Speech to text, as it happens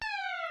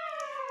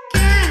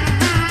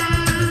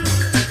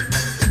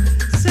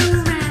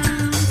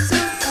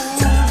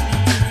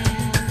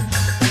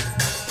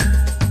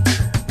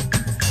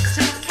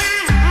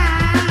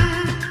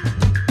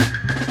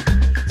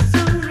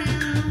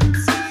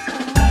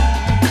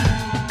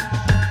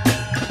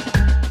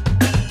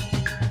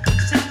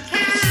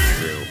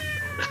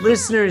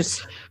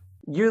Listeners,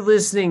 you're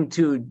listening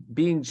to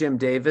Being Jim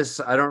Davis.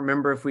 I don't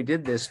remember if we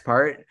did this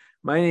part.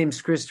 My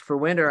name's Christopher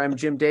Winter. I'm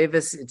Jim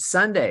Davis. It's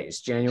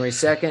Sundays, January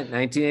 2nd,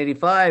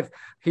 1985.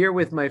 Here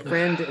with my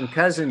friend and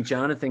cousin,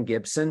 Jonathan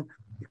Gibson.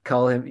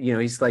 Call him,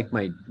 he's like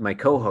my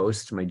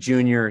co-host, my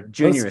junior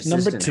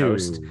assistant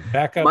host.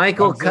 Backup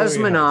Michael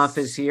Kuzmanoff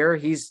is here.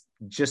 He's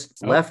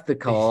just left the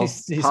call,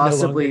 he's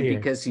possibly no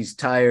because he's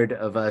tired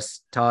of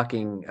us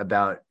talking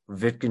about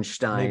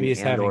Wittgenstein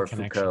and/or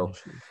Foucault.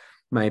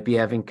 Might be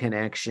having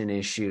connection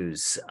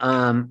issues.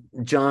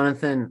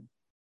 Jonathan,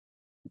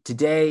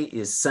 today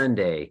is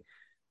Sunday,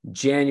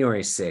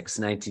 January 6,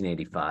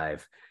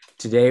 1985.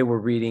 Today we're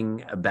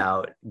reading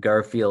about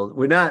Garfield.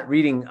 We're not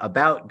reading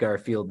about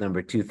Garfield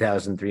number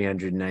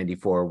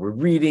 2394. We're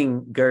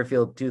reading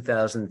Garfield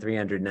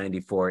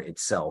 2394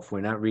 itself.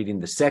 We're not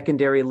reading the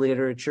secondary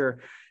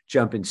literature,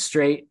 jumping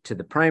straight to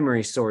the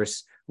primary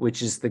source,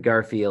 which is the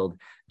Garfield.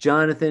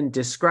 Jonathan,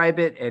 describe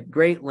it at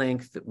great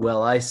length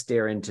while I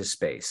stare into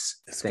space.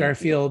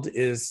 Garfield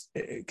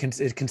it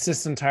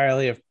consists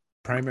entirely of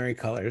primary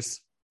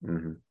colors.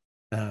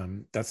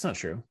 Mm-hmm. That's not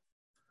true.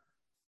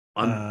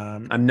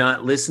 I'm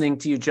not listening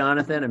to you,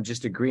 Jonathan. I'm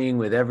just agreeing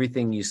with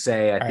everything you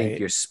say. I think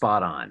you're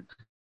spot on.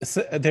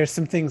 So, there's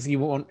some things you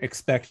won't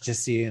expect to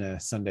see in a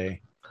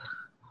Sunday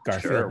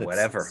Garfield.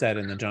 Whatever. Set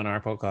in the John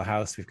Arbuckle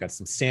house. We've got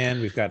some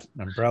stand. We've got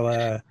an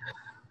umbrella.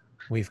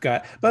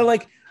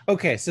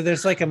 Okay, so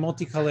there's like a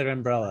multicolored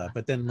umbrella,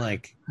 but then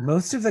like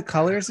most of the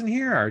colors in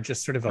here are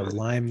just sort of a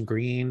lime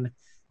green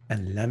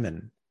and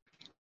lemon.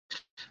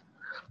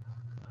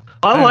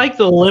 I like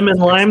the lemon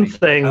lime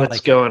thing that's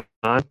going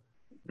on.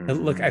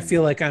 Look, I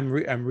feel like I'm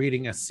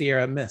reading a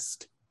Sierra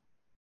Mist.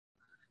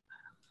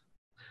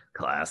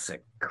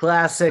 Classic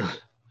reference.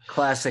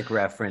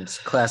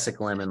 Classic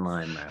lemon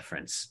lime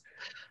reference.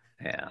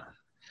 Yeah.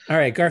 All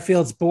right,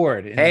 Garfield's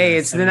bored. Hey,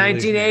 it's the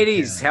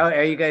 1980s. How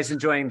are you guys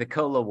enjoying the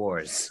Cola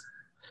Wars?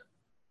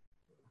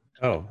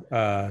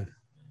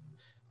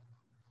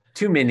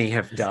 Too many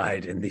have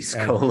died in these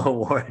Cola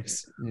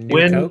Wars.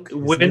 When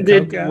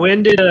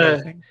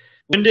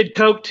did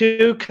Coke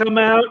 2 come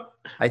out?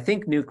 I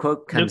think New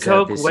Coke comes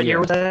out this year. What year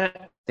was that?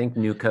 I think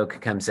New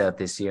Coke comes out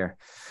this year.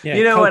 Yeah,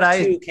 you know Coke what?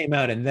 2 came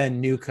out and then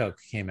New Coke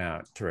came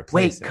out to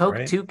replace it. Wait,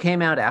 Coke 2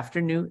 came out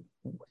after New.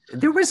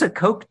 There was a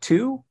Coke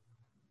 2.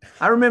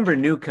 I remember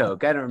New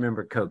Coke. I don't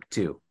remember Coke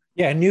 2.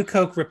 Yeah, New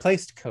Coke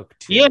replaced Coke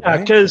 2. Yeah,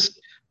 because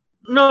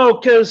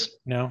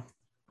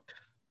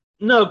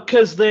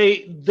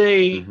they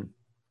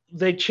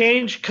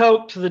changed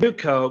Coke to the New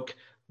Coke,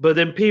 but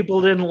then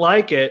people didn't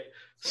like it.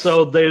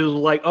 So they were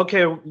like,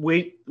 okay,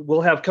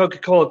 we'll have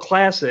Coca-Cola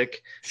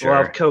Classic. Sure.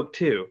 We'll have Coke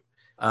 2.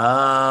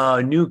 Oh,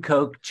 New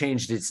Coke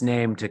changed its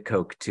name to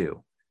Coke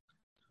 2.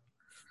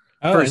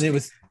 Oh, and it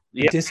was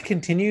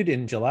discontinued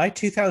in July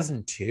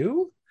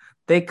 2002?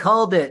 They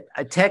called it,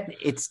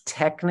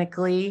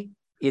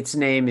 its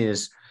name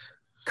is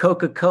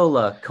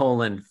Coca-Cola,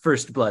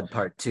 First Blood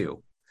Part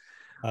 2.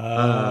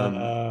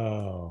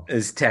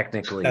 Is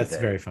technically. That's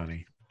very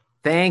funny.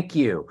 Thank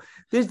you.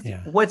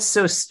 What's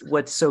so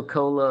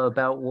cola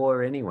about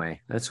war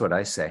anyway? That's what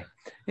I say.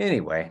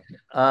 Anyway,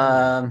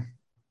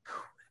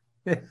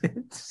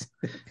 it's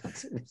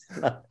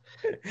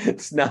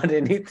not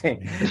anything.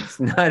 It's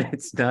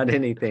not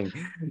anything.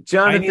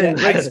 Jonathan,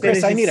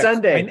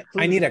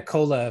 I need a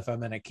cola if I'm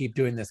going to keep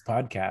doing this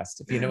podcast.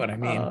 If you know what I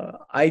mean.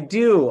 I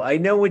do. I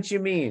know what you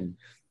mean.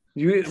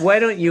 Why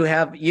don't you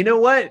have? You know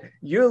what?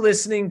 You're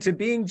listening to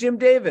Being Jim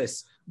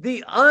Davis,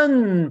 the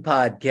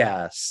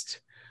Unpodcast.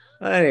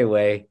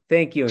 Anyway,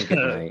 thank you and good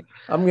night.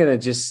 I'm going to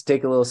just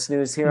take a little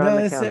snooze here on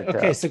the countertop.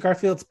 Okay, so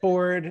Garfield's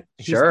bored.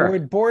 He's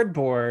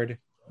bored.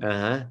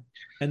 Uh-huh.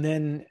 And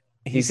then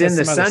he's in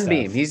the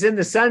sunbeam. He's in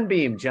the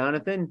sunbeam,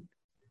 Jonathan.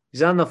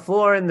 He's on the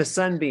floor in the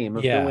sunbeam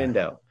of the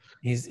window.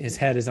 His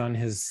head is on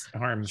his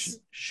arms.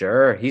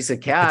 Sure, he's a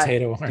cat.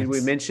 Potato arms. Did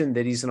we mention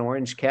that he's an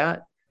orange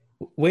cat?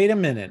 Wait a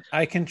minute.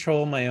 I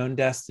control my own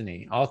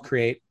destiny. I'll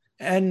create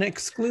an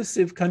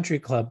exclusive country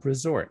club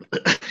resort.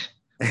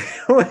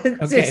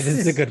 This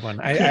is a good one.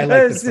 I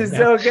like this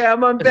one. Okay.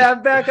 I'm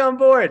back on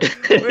board.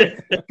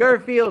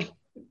 Garfield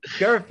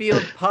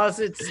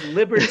posits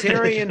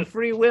libertarian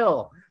free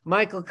will.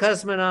 Michael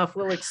Kuzmanoff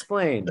will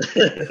explain.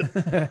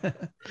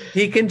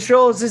 He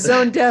controls his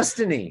own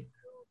destiny.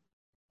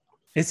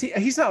 Is he?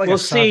 He's not like a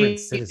sovereign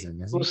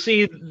citizen. Is he? We'll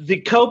see. The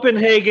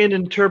Copenhagen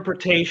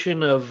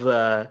interpretation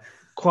of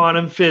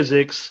quantum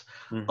physics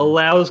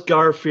allows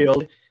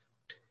Garfield,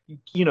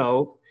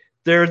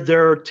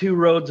 there are two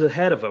roads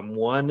ahead of him.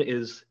 One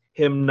is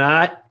him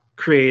not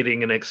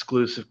creating an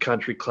exclusive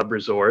country club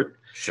resort.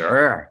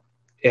 Sure.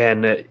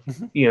 And,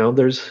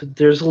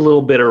 there's a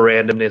little bit of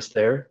randomness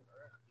there.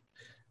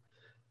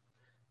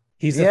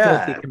 He's a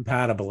filthy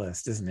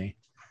compatibilist, isn't he?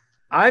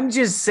 I'm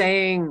just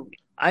saying,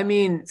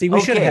 we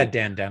should have had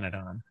Dan Dennett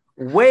on.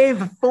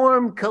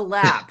 Waveform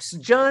collapse.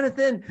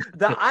 Jonathan,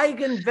 the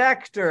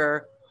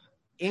eigenvector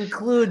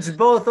includes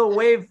both a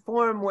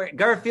waveform where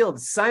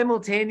Garfield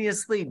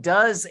simultaneously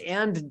does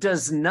and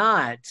does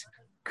not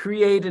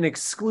create an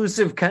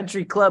exclusive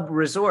country club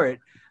resort,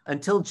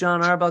 until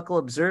John Arbuckle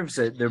observes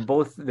it, they're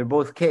both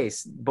the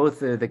case,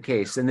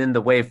 and then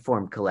the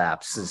waveform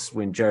collapses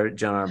when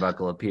John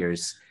Arbuckle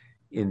appears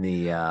in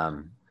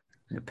the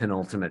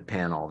penultimate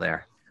panel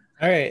there.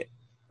 All right,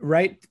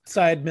 right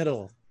side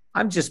middle.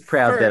 I'm just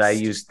proud that I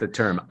used the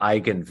term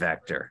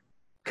eigenvector.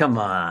 Come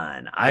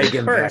on,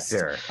 eigenvector.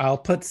 First, I'll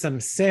put some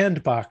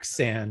sandbox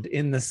sand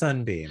in the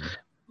sunbeam.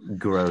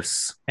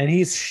 Gross. And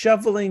he's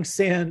shoveling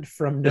sand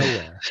from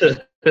nowhere.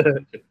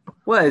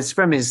 Well, it's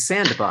from his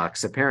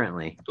sandbox,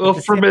 apparently. Well,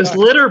 from his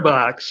litter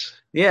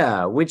box.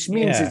 Yeah, which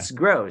means it's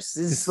gross.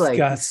 This is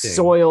like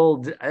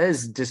soiled. It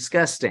is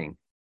disgusting.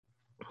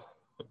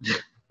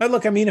 But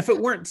look, I mean, if it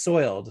weren't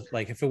soiled,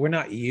 like if it were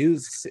not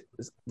used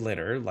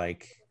litter,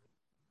 like,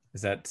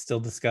 is that still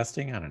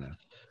disgusting? I don't know.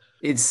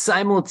 It's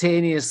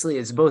simultaneously,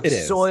 it's both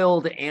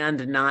soiled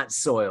and not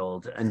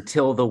soiled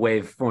until the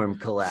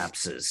waveform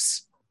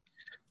collapses.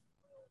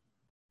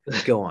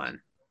 Go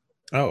on.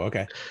 Oh,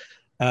 okay.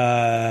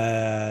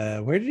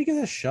 Where did he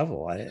get a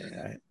shovel?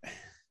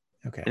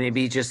 Okay.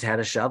 Maybe he just had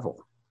a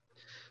shovel.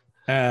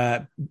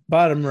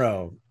 Bottom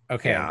row.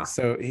 Okay. Yeah.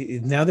 So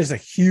now there's a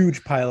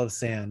huge pile of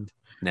sand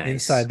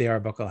inside the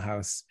Arbuckle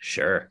house.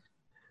 Sure.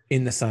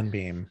 In the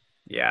sunbeam.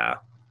 Yeah.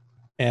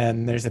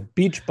 And there's a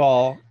beach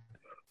ball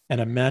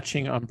and a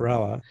matching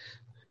umbrella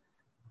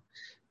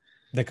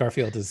that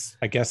Garfield is,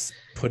 I guess,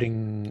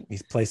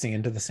 he's placing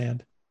into the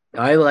sand.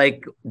 I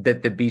like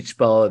that the beach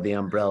ball and the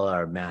umbrella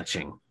are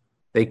matching.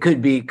 They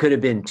could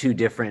have been two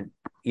different,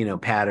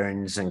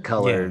 patterns and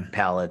color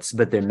palettes,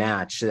 but they're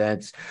matched.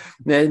 That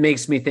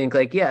makes me think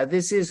like,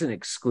 this is an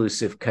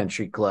exclusive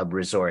country club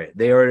resort.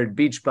 They ordered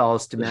beach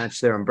balls to match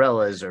their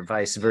umbrellas or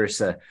vice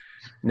versa.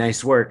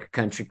 Nice work,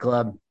 country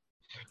club.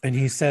 And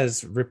he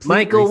says,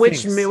 Michael,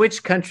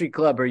 which country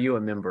club are you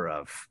a member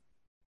of?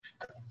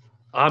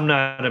 I'm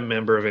not a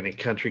member of any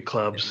country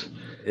clubs.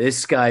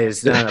 This guy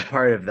is not a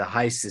part of the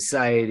high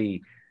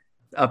society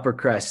upper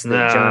crust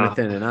that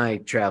Jonathan and I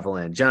travel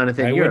in.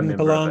 Jonathan, you're a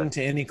member. I wouldn't belong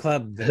to any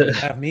club that would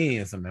have me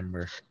as a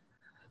member.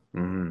 He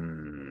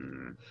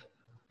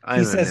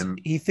says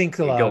he thinks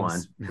the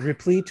lodge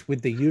replete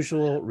with the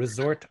usual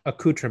resort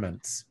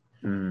accoutrements.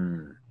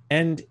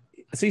 And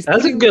so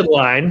that's a good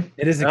line.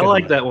 It is. I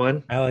like that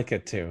one. I like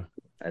it too.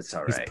 That's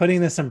all right. He's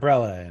putting this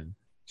umbrella in.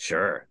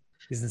 Sure.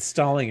 He's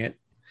installing it.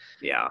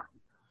 Yeah.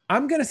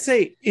 I'm going to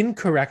say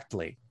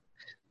incorrectly.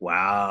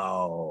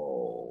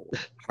 Wow.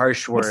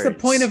 Harsh words. What's the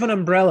point of an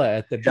umbrella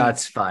at the beach?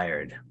 Shots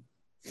fired.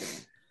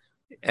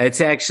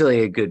 It's actually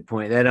a good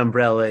point. That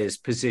umbrella is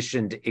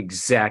positioned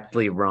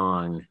exactly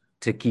wrong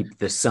to keep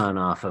the sun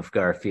off of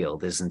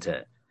Garfield, isn't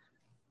it?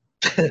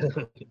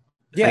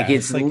 Like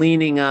it's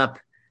leaning up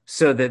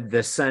so that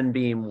the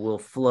sunbeam will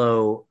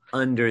flow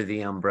under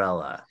the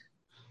umbrella.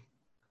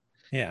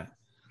 Yeah.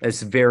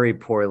 It's very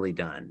poorly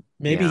done.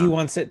 Maybe he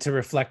wants it to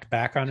reflect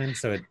back on him,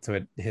 so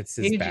it hits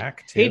his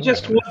back too. He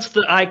just wants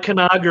the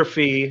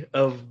iconography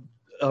of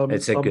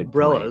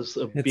umbrellas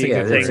of being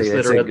things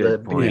that are at the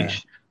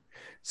beach.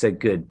 It's a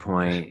good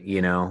point.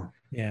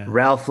 Yeah.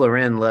 Ralph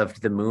Lauren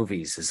loved the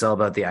movies. It's all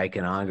about the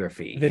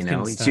iconography.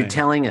 You're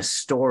telling a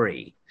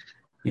story.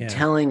 You're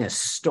telling a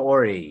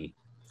story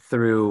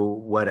through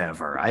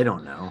whatever. I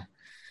don't know.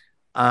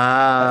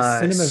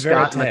 Cinema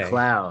Scott Verite.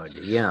 McCloud.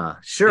 Yeah,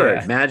 sure.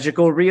 Yeah.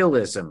 Magical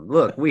realism.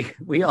 Look,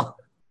 we all.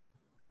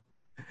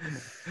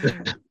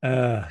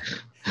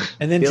 And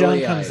then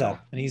John comes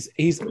up, and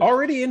he's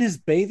already in his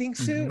bathing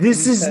suit.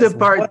 This is the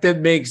part that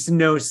makes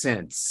no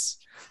sense.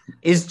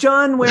 Is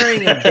John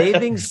wearing a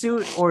bathing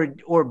suit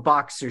or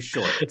boxer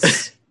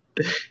shorts?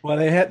 Well,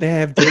 they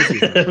have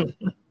jerseys.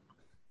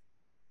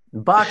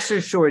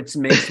 Boxer shorts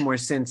makes more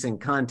sense in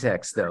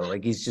context, though.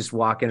 Like he's just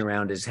walking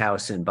around his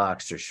house in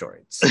boxer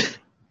shorts.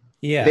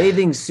 Yeah.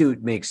 Bathing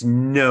suit makes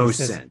no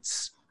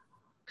sense.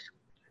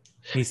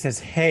 He says,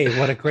 "Hey,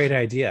 what a great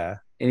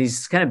idea." And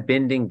he's kind of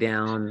bending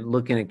down,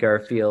 looking at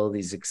Garfield.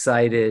 He's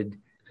excited,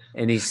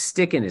 and he's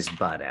sticking his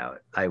butt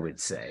out, I would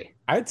say.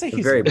 I'd say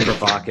he's very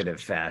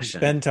provocative fashion.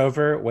 He's bent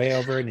over, way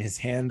over, and his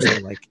hands are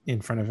like in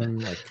front of him,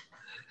 like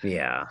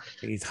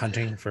he's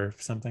hunting for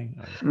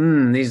something.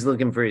 He's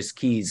looking for his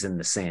keys in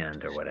the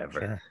sand or whatever.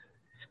 Sure.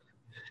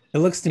 It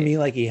looks to me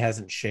like he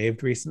hasn't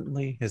shaved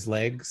recently. His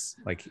legs,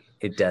 like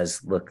it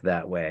does look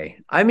that way.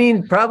 I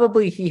mean,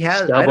 probably he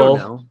has. Stubble. I don't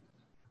know.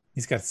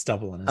 He's got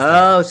stubble in his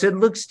head. So it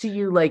looks to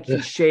you like he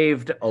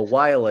shaved a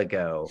while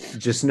ago,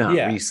 just not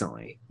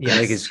recently. Yes.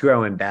 Like it's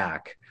growing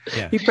back.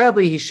 Yeah.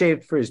 He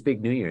shaved for his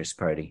big New Year's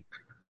party.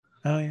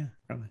 Oh yeah,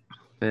 probably.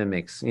 And it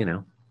makes, you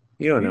don't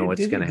know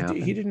what's going to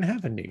happen. He didn't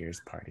have a New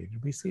Year's party.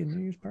 Did we see a New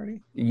Year's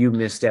party? You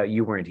missed out.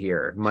 You weren't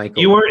here. Michael.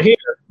 You weren't here.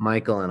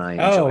 Michael and I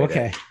enjoyed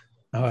okay. it.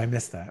 Oh, I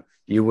missed that.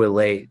 You were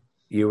late.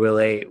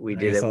 We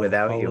did it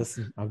without you.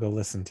 I'll go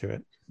listen to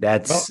it.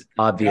 That's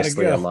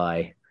obviously a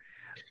lie.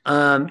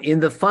 In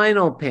the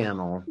final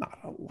panel, not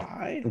a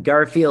lie.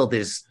 Garfield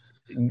is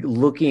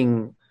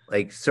looking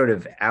like sort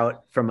of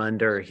out from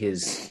under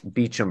his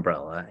beach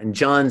umbrella, and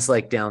John's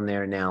like down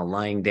there now,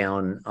 lying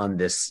down on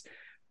this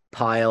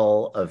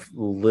pile of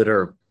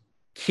litter,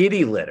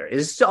 kitty litter.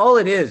 It's all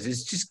it is.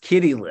 It's just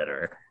kitty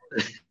litter.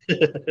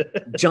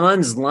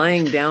 John's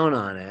lying down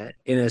on it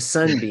in a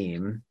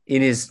sunbeam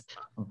in his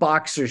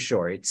boxer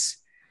shorts,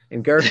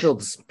 and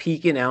Garfield's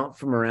peeking out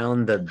from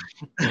around the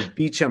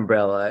beach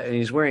umbrella, and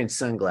he's wearing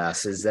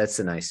sunglasses. That's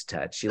a nice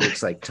touch. He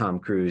looks like Tom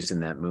Cruise in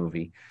that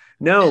movie.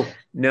 No,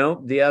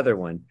 the other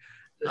one.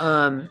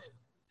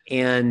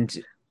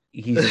 And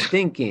he's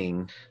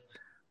thinking,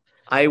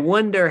 I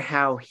wonder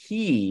how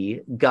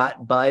he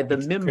got by the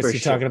membership. Chris, you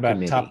talking about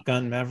committee. Top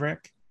Gun Maverick?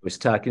 I was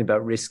talking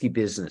about Risky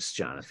Business,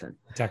 Jonathan.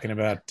 Talking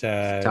about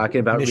Mission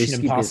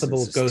Risky Impossible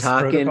Business. Ghost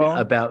talking Protocol?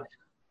 About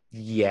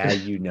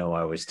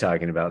I was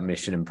talking about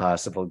Mission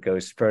Impossible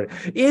Ghost Protocol.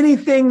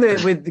 Anything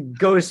that with the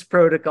Ghost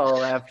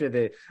Protocol after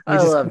the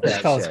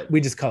we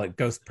just call it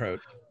Ghost Prot.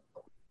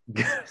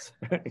 Ghost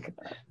Protocol.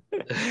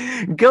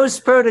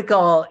 Ghost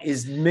Protocol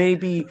is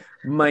maybe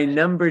my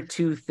number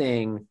 2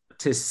 thing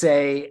to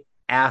say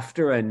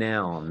after a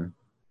noun.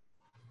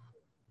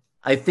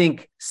 I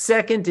think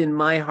second in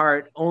my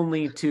heart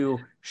only to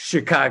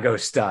Chicago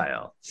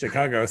Style.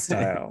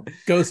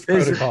 Ghost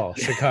Protocol,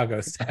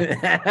 Chicago Style.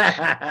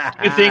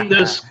 You think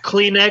those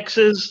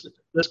Kleenexes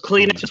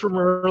from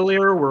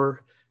earlier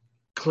were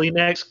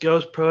Kleenex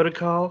Ghost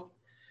Protocol?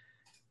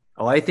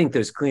 Oh, I think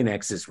those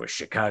Kleenexes were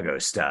Chicago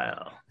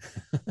Style.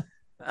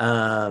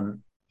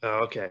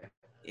 Okay.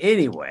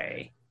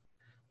 Anyway,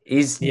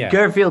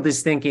 Garfield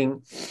is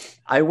thinking,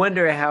 I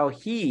wonder how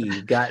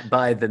he got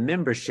by the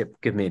membership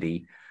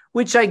committee,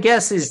 which I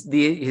guess is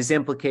his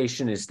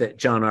implication is that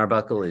John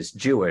Arbuckle is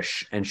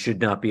Jewish and should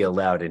not be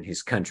allowed in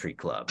his country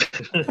club.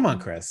 Come on,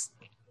 Chris.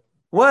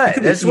 What?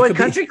 That's what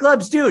country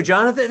clubs do,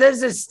 Jonathan. That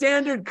is a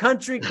standard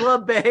country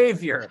club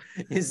behavior,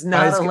 is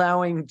not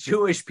allowing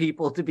Jewish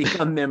people to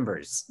become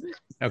members.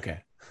 Okay.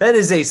 That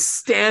is a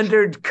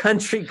standard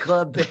country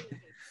club.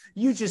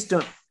 You just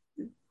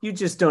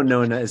don't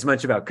know as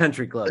much about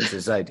country clubs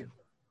as I do.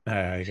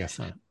 I guess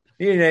not.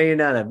 You're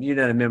not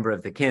a member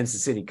of the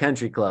Kansas City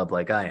Country Club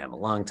like I am, a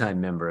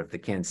longtime member of the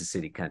Kansas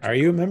City Country Club. Are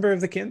you a member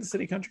of the Kansas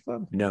City Country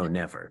Club? No,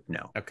 never.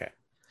 No. Okay.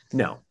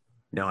 No,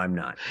 I'm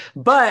not.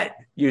 But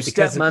your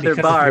stepmother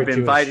Barb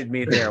invited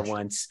me there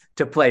once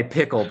to play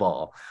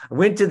pickleball. I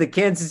went to the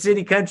Kansas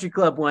City Country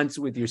Club once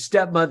with your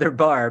stepmother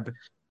Barb,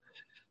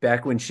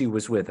 back when she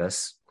was with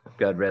us,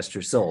 God rest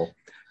her soul,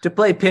 to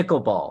play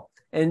pickleball.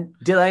 And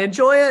did I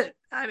enjoy it?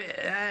 I mean,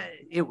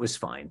 it was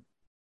fine.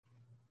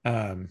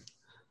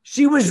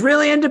 She was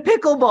really into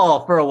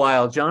pickleball for a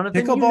while,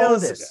 Jonathan.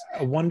 Pickleball is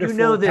a wonderful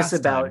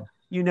pastime.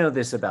 You know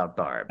this about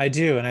Barb. I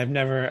do, and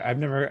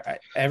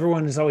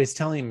everyone is always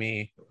telling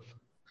me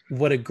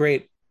what a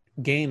great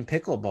game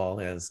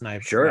pickleball is, and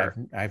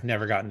I've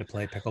never gotten to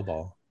play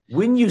pickleball.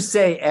 When you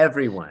say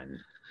everyone,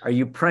 are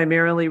you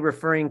primarily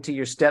referring to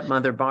your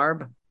stepmother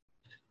Barb?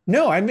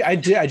 No, I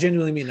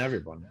genuinely mean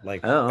everyone.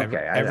 Like,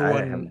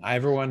 okay.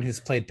 Everyone who's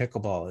played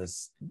pickleball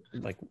is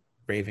like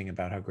raving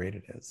about how great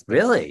it is.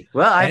 Really?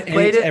 Well, I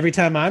played it every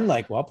time. I'm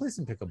like, well, I'll play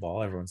some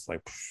pickleball. Everyone's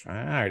like,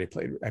 I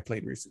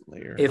played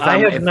recently. I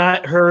have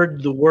not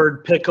heard the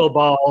word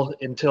pickleball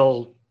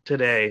until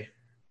today.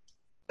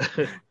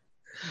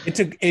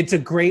 It's a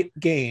great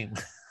game.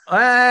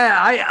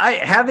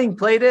 I having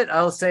played it,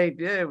 I'll say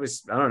it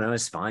was. I don't know.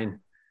 It's fine.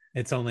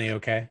 It's only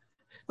okay.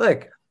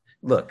 Look.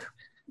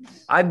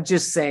 I'm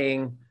just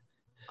saying.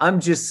 I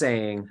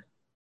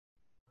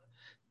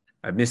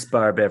miss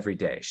Barb every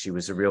day. She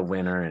was a real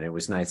winner, and it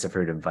was nice of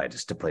her to invite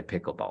us to play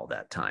pickleball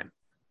that time.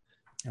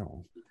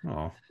 Oh,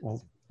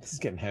 well, this is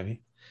getting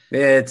heavy.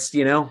 It's,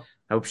 I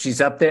hope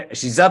she's up there.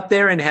 She's up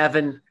there in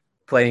heaven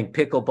playing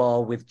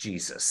pickleball with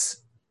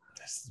Jesus.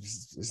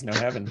 There's no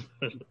heaven.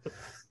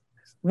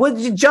 What,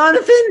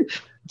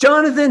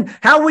 Jonathan,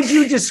 how would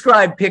you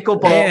describe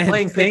pickleball?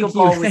 Playing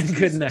pickleball with Jesus?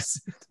 Goodness.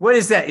 What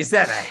is that? Is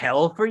that a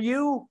hell for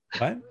you?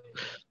 What?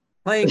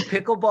 Playing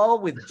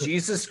pickleball with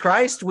Jesus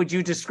Christ? Would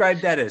you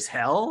describe that as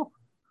hell?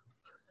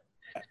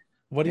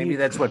 Maybe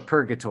that's what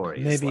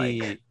purgatory is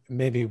like.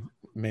 Maybe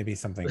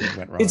something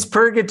went wrong. It's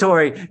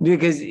purgatory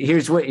because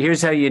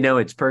here's how you know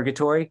it's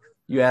purgatory.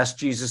 You ask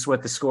Jesus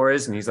what the score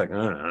is, and he's like, I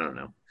don't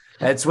know.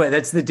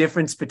 That's the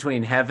difference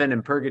between heaven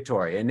and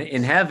purgatory. And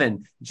in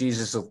heaven,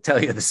 Jesus will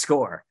tell you the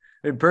score.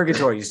 In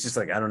purgatory, he's just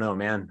like, I don't know,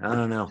 man. I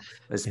don't know.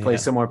 Let's play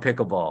some more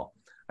pickleball.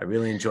 I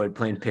really enjoyed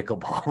playing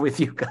pickleball with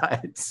you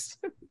guys.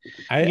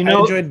 I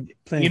enjoyed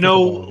playing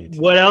pickleball.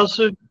 What else?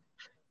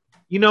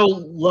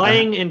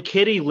 Lying in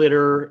kitty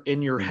litter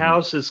in your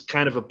house is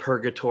kind of a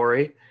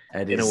purgatory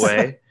in a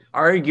way.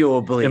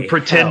 Arguably. And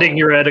pretending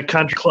you're at a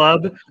country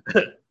club.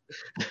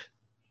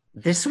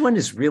 This one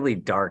is really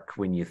dark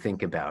when you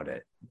think about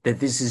it. That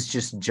this is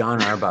just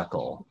John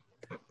Arbuckle,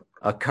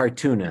 a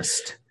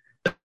cartoonist,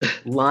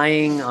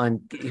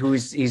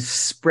 he's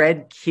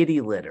spread kitty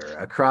litter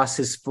across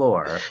his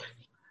floor,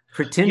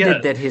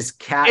 pretended that his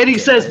cat. And he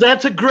says,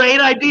 that's a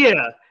great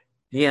idea.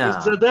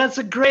 Yeah. So that's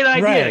a great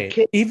idea. Right.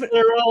 Kitty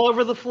litter all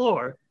over the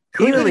floor.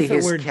 Clearly, even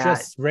if it were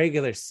just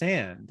regular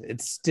sand,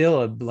 it's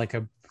still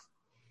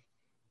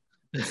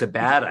it's a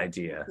bad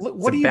idea.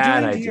 What are you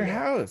doing to your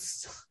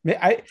house?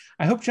 I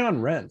hope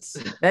John rents.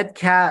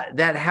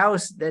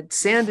 That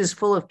sand is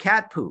full of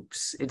cat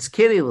poops. It's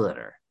kitty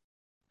litter.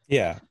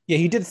 Yeah. Yeah,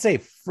 he did say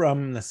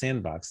from the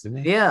sandbox,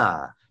 didn't he?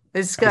 Yeah.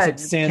 It's got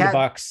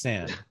sandbox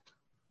sand.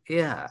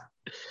 Yeah.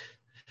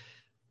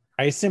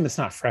 I assume it's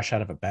not fresh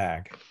out of a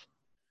bag.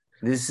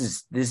 This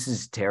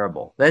is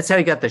terrible. That's how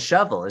he got the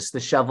shovel. It's the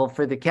shovel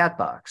for the cat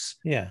box.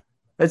 Yeah.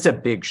 That's a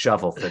big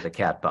shovel for the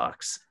cat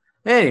box.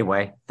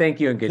 Anyway, thank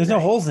you and good night. There's no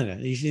holes in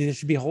it. There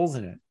should be holes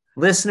in it.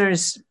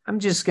 Listeners, I'm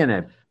just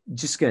gonna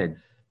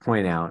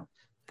point out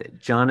that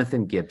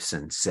Jonathan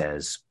Gibson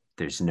says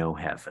there's no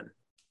heaven.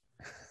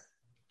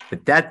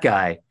 But that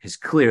guy has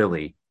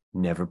clearly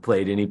never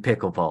played any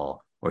pickleball,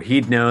 or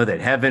he'd know that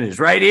heaven is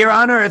right here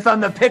on earth on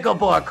the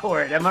pickleball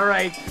court. Am I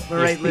right? Am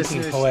I right,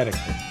 listeners?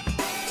 Poetically.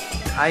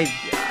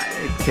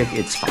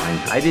 It's fine.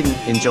 I didn't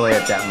enjoy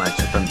it that much,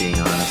 if I'm being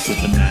honest.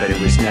 But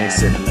it was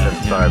nice of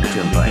Barb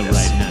to invite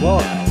us. Well,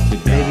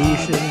 maybe you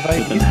should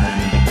invite me.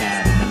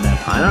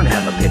 I don't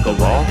have a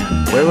pickleball.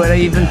 Where would I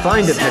even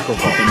find a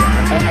pickleball?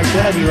 I'm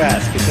glad you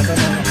asked, because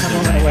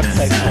I'm on a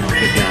website called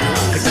Pickleball.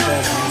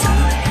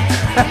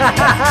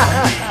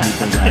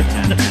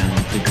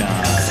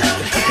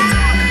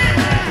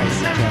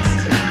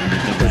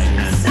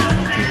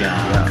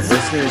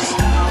 Listeners,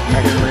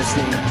 you've been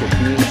listening to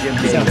Being Jim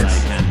Davis.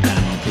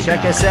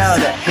 Check us out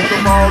at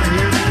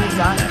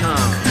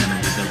pickleballnearme.com.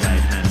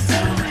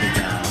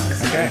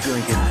 Okay.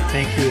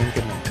 Thank you and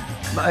good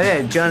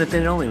night.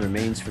 Jonathan, it only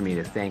remains for me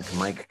to thank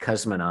Mike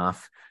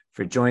Kuzmanoff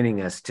for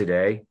joining us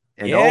today.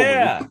 And all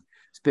week.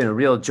 It's been a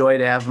real joy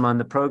to have him on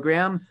the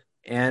program,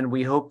 and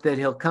we hope that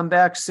he'll come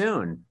back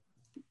soon.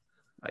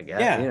 I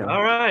guess. Yeah.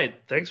 All right.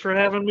 Thanks for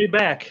having me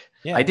back.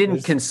 Yeah, I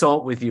didn't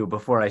consult with you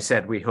before I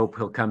said we hope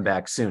he'll come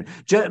back soon.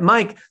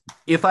 Mike,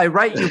 if I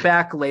write you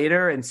back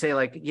later and say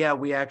like, yeah,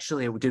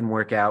 it didn't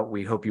work out,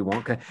 we hope you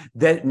won't come,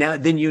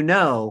 then you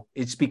know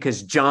it's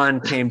because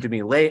John came to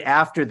me late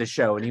after the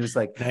show and he was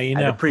like, I'd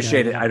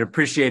appreciate it. I'd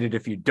appreciate it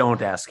if you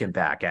don't ask him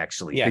back,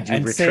 actually. Yeah, could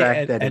you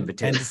retract that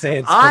invitation? And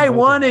say I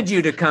wanted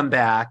you to come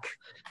back.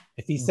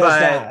 If he says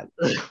that,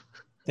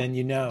 then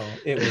you know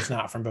it was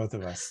not from both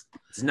of us.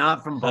 It's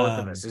not from both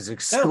of us. It's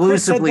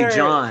exclusively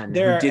John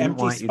who didn't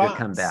want you to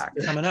come back.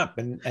 Coming up,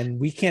 and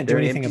we can't do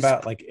anything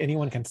about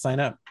anyone can sign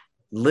up.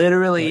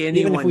 Literally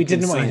anyone. Even if we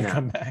didn't want you to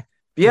come back.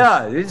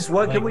 Yeah,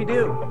 what can we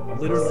do?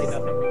 Literally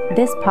nothing.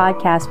 This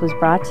podcast was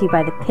brought to you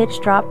by the Pitch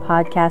Drop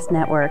Podcast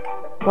Network.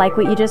 Like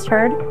what you just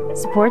heard?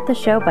 Support the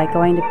show by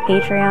going to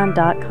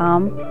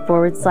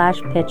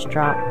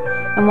patreon.com/pitchdrop.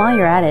 And while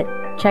you're at it,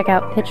 check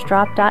out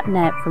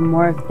pitchdrop.net for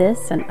more of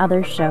this and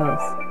other shows.